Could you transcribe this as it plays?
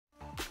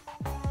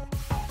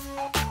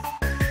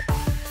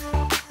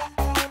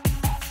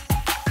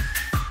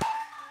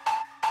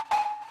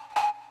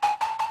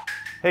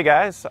Hey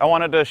guys, I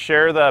wanted to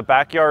share the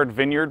backyard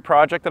vineyard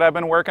project that I've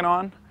been working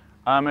on.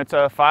 It's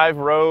a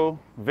 5-row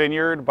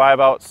vineyard by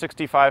about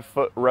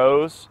 65-foot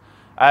rows.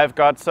 I've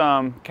got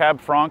some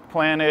Cab Franc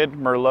planted,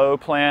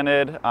 Merlot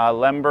planted,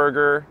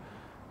 Lemberger,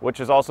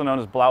 which is also known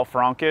as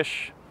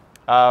Blaufränkisch,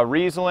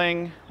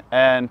 Riesling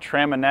and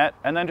Traminette,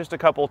 and then just a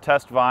couple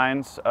test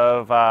vines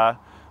of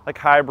like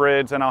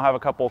hybrids, and I'll have a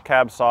couple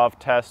Cab Sauv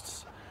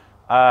tests.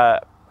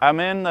 I'm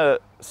in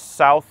the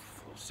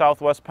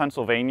southwest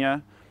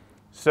Pennsylvania.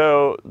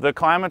 So the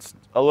climate's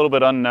a little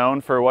bit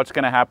unknown for what's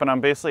going to happen. I'm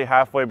basically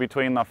halfway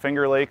between the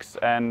Finger Lakes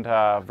and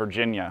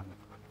Virginia.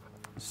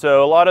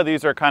 So a lot of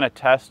these are kind of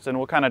tests, and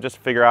we'll kind of just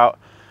figure out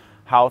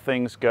how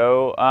things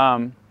go.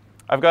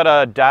 I've got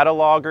a data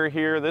logger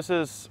here. This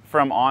is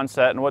from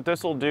Onset, and what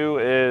this will do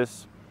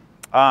is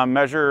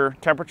measure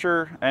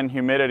temperature and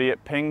humidity.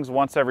 It pings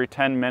once every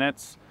 10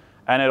 minutes,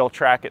 and it'll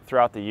track it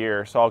throughout the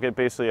year. So I'll get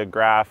basically a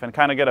graph and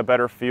kind of get a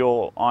better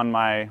feel on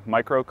my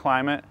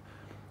microclimate.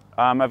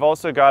 I've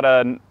also got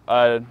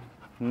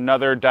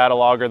another data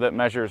logger that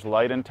measures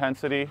light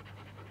intensity.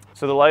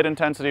 So the light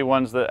intensity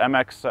one's the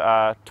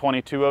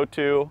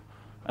MX2202, and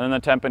then the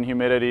temp and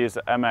humidity is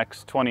the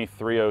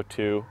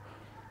MX2302.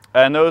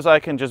 And those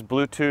I can just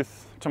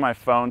Bluetooth to my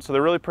phone, so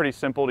they're really pretty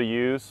simple to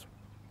use.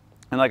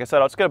 And like I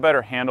said, I'll just get a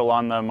better handle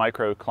on the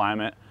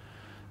microclimate.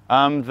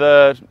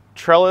 The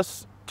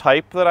trellis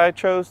type that I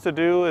chose to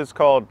do is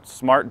called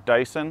Smart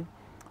Dyson.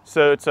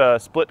 So it's a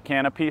split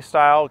canopy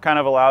style. It kind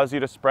of allows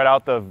you to spread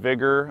out the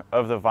vigor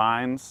of the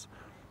vines.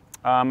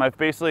 I've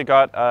basically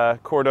got a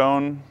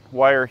cordon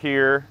wire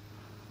here,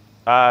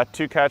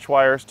 2 catch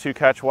wires, 2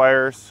 catch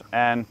wires,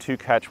 and 2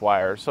 catch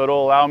wires. So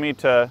it'll allow me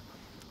to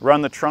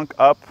run the trunk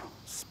up,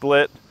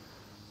 split,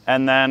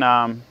 and then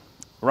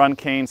run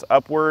canes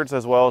upwards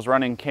as well as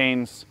running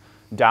canes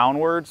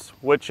downwards,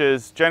 which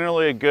is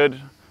generally a good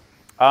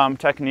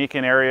technique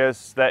in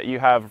areas that you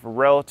have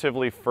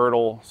relatively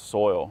fertile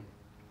soil.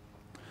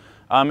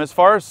 As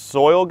far as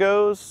soil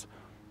goes,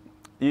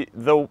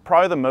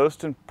 probably the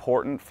most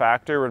important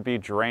factor would be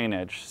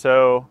drainage.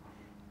 So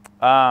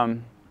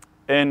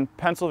in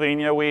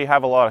Pennsylvania, we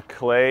have a lot of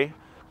clay.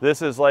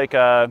 This is like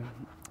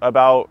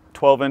about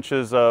 12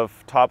 inches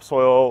of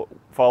topsoil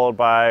followed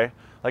by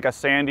like a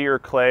sandier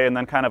clay and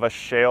then kind of a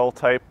shale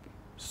type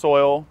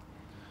soil.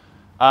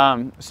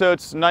 So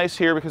it's nice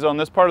here because on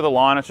this part of the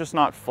lawn, it's just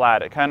not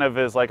flat. It kind of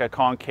is like a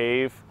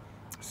concave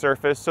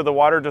surface, so the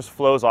water just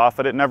flows off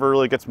it. It never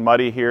really gets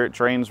muddy here. It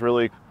drains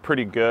really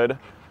pretty good.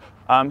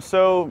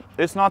 So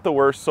it's not the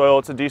worst soil.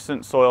 It's a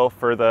decent soil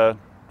for the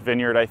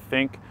vineyard, I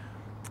think.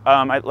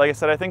 Like I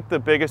said, I think the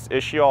biggest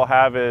issue I'll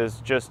have is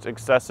just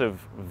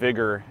excessive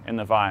vigor in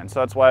the vine.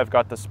 So that's why I've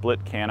got the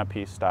split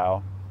canopy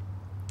style.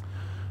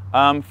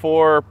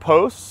 For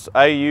posts,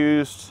 I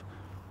used,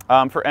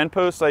 for end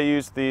posts, I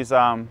used these,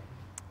 I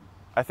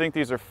think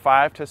these are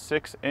 5 to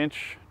 6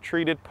 inch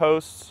treated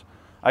posts.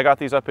 I got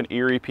these up in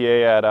Erie, PA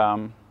at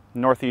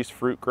Northeast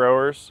Fruit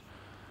Growers.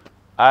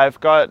 I've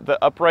got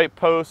the upright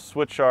posts,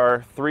 which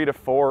are 3 to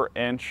 4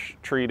 inch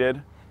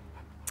treated.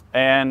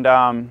 And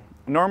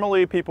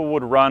normally people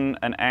would run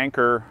an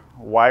anchor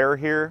wire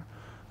here,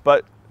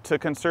 but to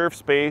conserve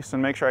space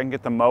and make sure I can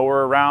get the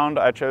mower around,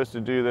 I chose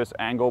to do this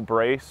angle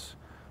brace.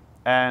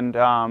 And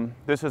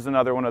this is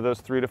another one of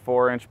those 3 to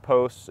 4 inch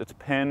posts. It's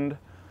pinned,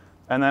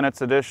 and then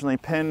it's additionally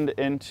pinned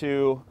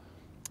into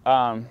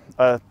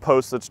a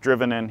post that's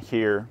driven in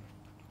here.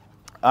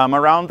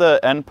 Around the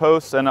end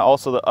posts and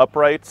also the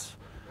uprights,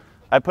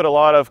 I put a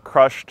lot of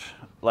crushed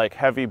like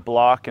heavy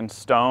block and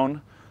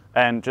stone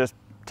and just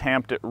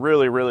tamped it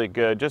really, really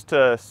good just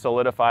to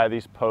solidify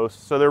these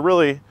posts. So they're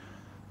really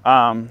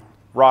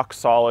rock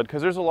solid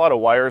because there's a lot of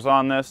wires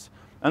on this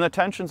and the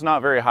tension's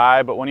not very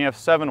high, but when you have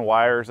 7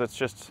 wires, it's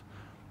just,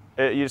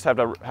 you just have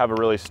to have a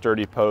really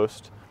sturdy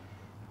post.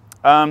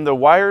 The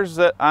wires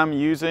that I'm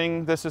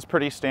using, this is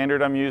pretty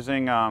standard. I'm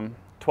using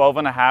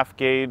 12.5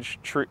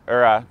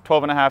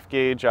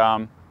 gauge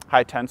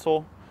high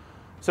tensile.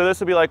 So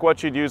this would be like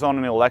what you'd use on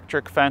an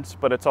electric fence,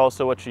 but it's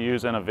also what you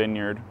use in a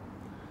vineyard.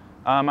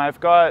 I've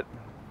got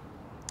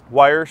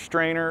wire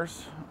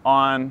strainers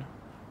on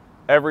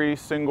every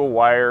single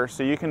wire.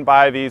 So you can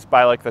buy these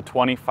by like the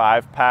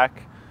 25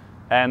 pack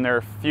and they're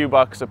a few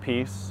bucks a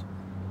piece.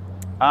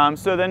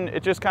 So then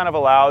it just kind of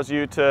allows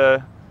you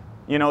to,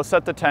 you know,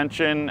 set the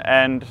tension,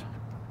 and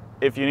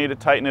if you need to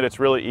tighten it, it's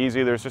really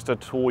easy. There's just a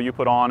tool you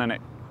put on and it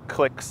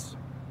clicks.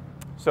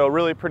 So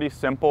really pretty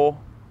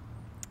simple.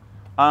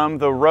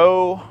 The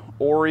row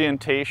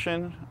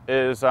orientation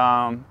is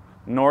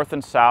north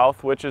and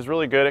south, which is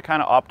really good. It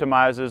kind of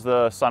optimizes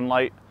the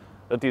sunlight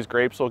that these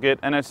grapes will get,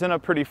 and it's in a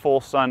pretty full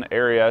sun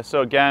area.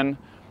 So again,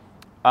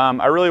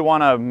 I really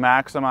want to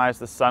maximize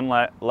the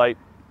sunlight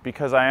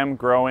because I am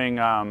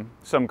growing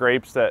some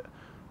grapes that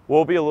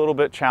will be a little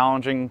bit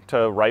challenging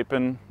to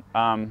ripen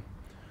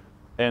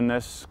in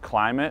this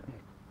climate.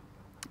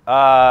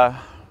 Let's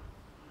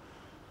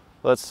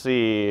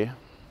see.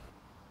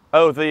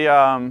 Oh,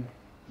 the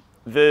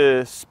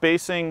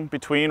spacing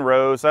between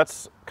rows,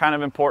 that's kind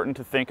of important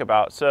to think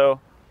about. So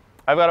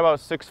I've got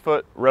about 6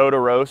 foot row to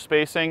row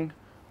spacing,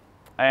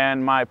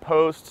 and my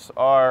posts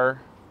are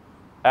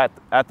at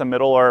the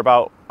middle are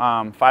about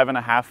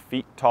 5.5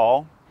 feet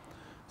tall.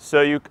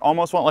 So you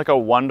almost want like a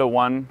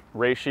 1-to-1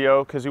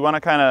 ratio, because you want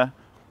to kind of,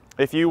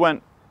 if you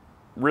went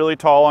really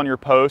tall on your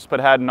post but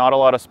had not a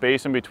lot of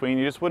space in between,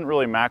 you just wouldn't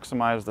really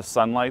maximize the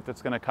sunlight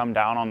that's going to come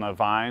down on the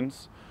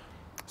vines.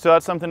 So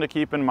that's something to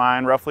keep in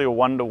mind, roughly a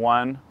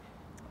 1-to-1.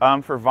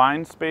 For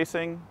vine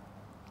spacing,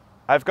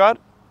 I've got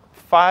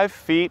 5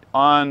 feet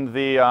on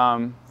the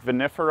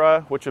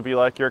vinifera, which would be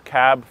like your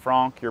Cab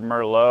Franc, your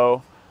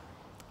Merlot,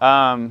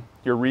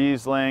 your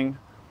Riesling.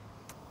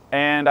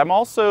 And I'm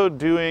also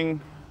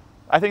doing,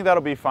 I think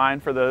that'll be fine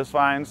for those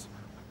vines.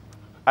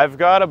 I've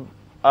got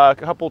a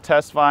couple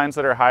test vines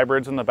that are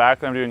hybrids in the back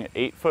that I'm doing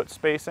 8-foot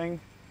spacing.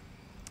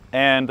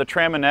 And the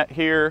Traminette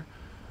here,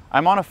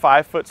 I'm on a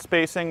 5-foot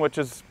spacing, which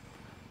is,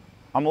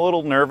 I'm a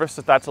little nervous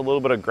that that's a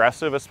little bit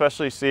aggressive,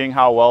 especially seeing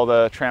how well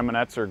the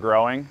Traminettes are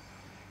growing.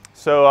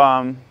 So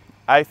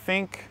I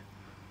think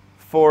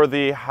for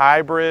the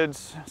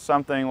hybrids,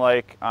 something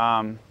like,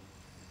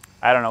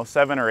 I don't know,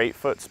 7 or 8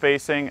 foot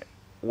spacing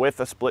with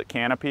a split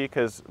canopy,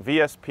 because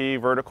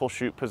VSP, vertical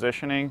shoot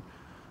positioning,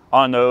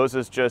 on those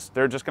is just,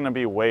 they're just going to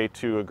be way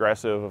too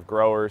aggressive of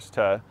growers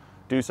to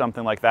do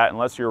something like that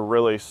unless you're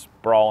really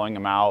sprawling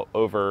them out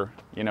over,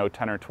 you know,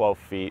 10 or 12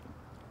 feet.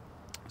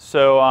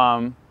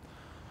 So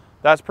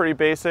that's pretty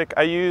basic.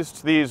 I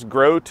used these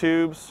grow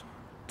tubes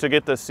to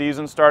get the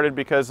season started,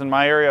 because in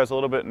my area I was a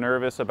little bit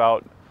nervous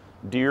about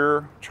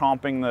deer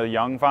chomping the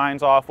young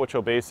vines off, which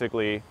will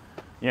basically,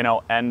 you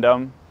know, end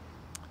them.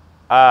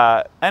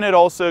 And it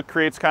also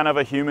creates kind of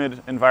a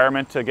humid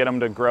environment to get them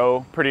to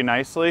grow pretty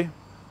nicely.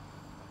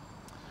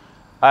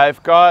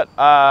 I've got,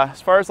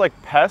 as far as like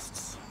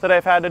pests that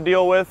I've had to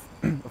deal with,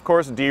 of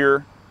course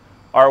deer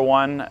are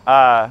one.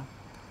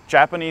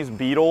 Japanese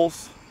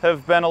beetles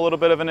have been a little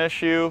bit of an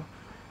issue,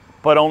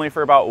 but only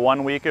for about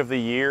 1 week of the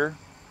year.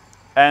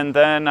 And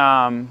then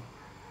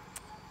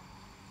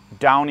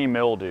downy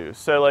mildew.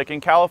 So like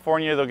in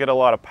California, they'll get a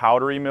lot of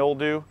powdery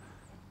mildew.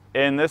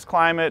 In this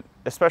climate,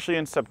 especially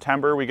in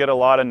September, we get a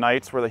lot of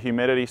nights where the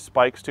humidity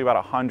spikes to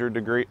about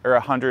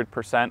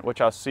 100%,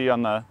 which I'll see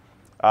on the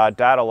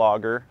data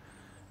logger.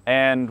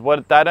 And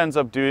what that ends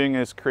up doing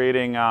is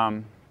creating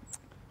a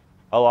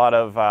lot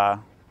of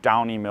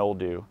downy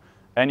mildew.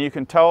 And you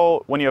can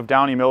tell when you have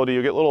downy mildew,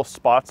 you get little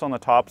spots on the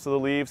tops of the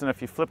leaves. And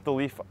if you flip the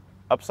leaf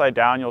upside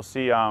down, you'll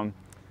see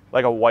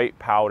like a white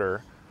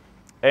powder.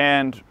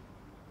 And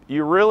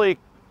you really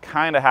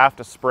kind of have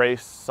to spray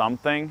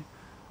something.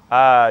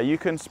 You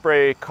can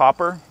spray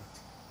copper.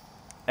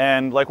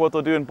 And like what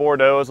they'll do in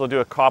Bordeaux is they'll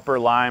do a copper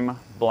lime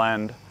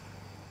blend,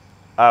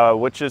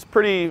 which is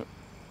pretty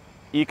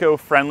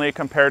eco-friendly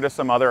compared to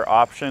some other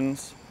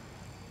options.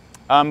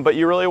 But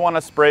you really want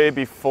to spray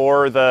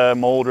before the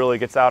mold really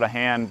gets out of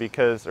hand,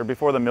 because, or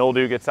before the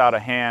mildew gets out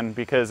of hand,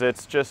 because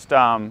it's just,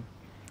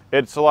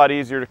 it's a lot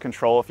easier to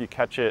control if you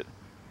catch it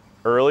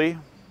early.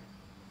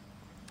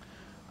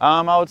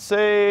 I would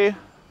say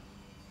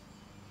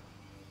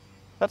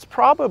that's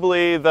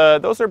probably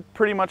those are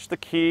pretty much the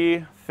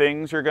key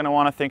things you're going to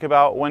want to think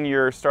about when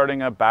you're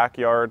starting a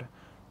backyard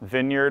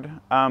vineyard.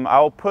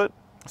 I'll put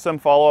some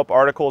follow-up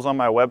articles on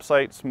my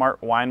website,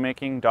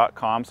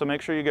 smartwinemaking.com, so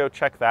make sure you go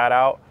check that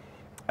out.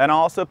 And I'll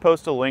also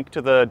post a link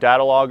to the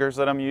data loggers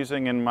that I'm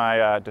using in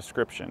my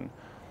description.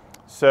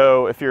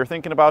 So if you're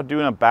thinking about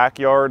doing a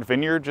backyard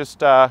vineyard,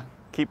 just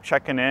keep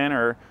checking in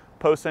or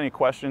post any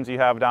questions you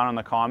have down in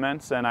the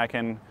comments, and I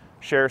can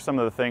share some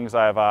of the things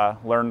I've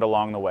learned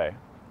along the way.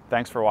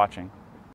 Thanks for watching.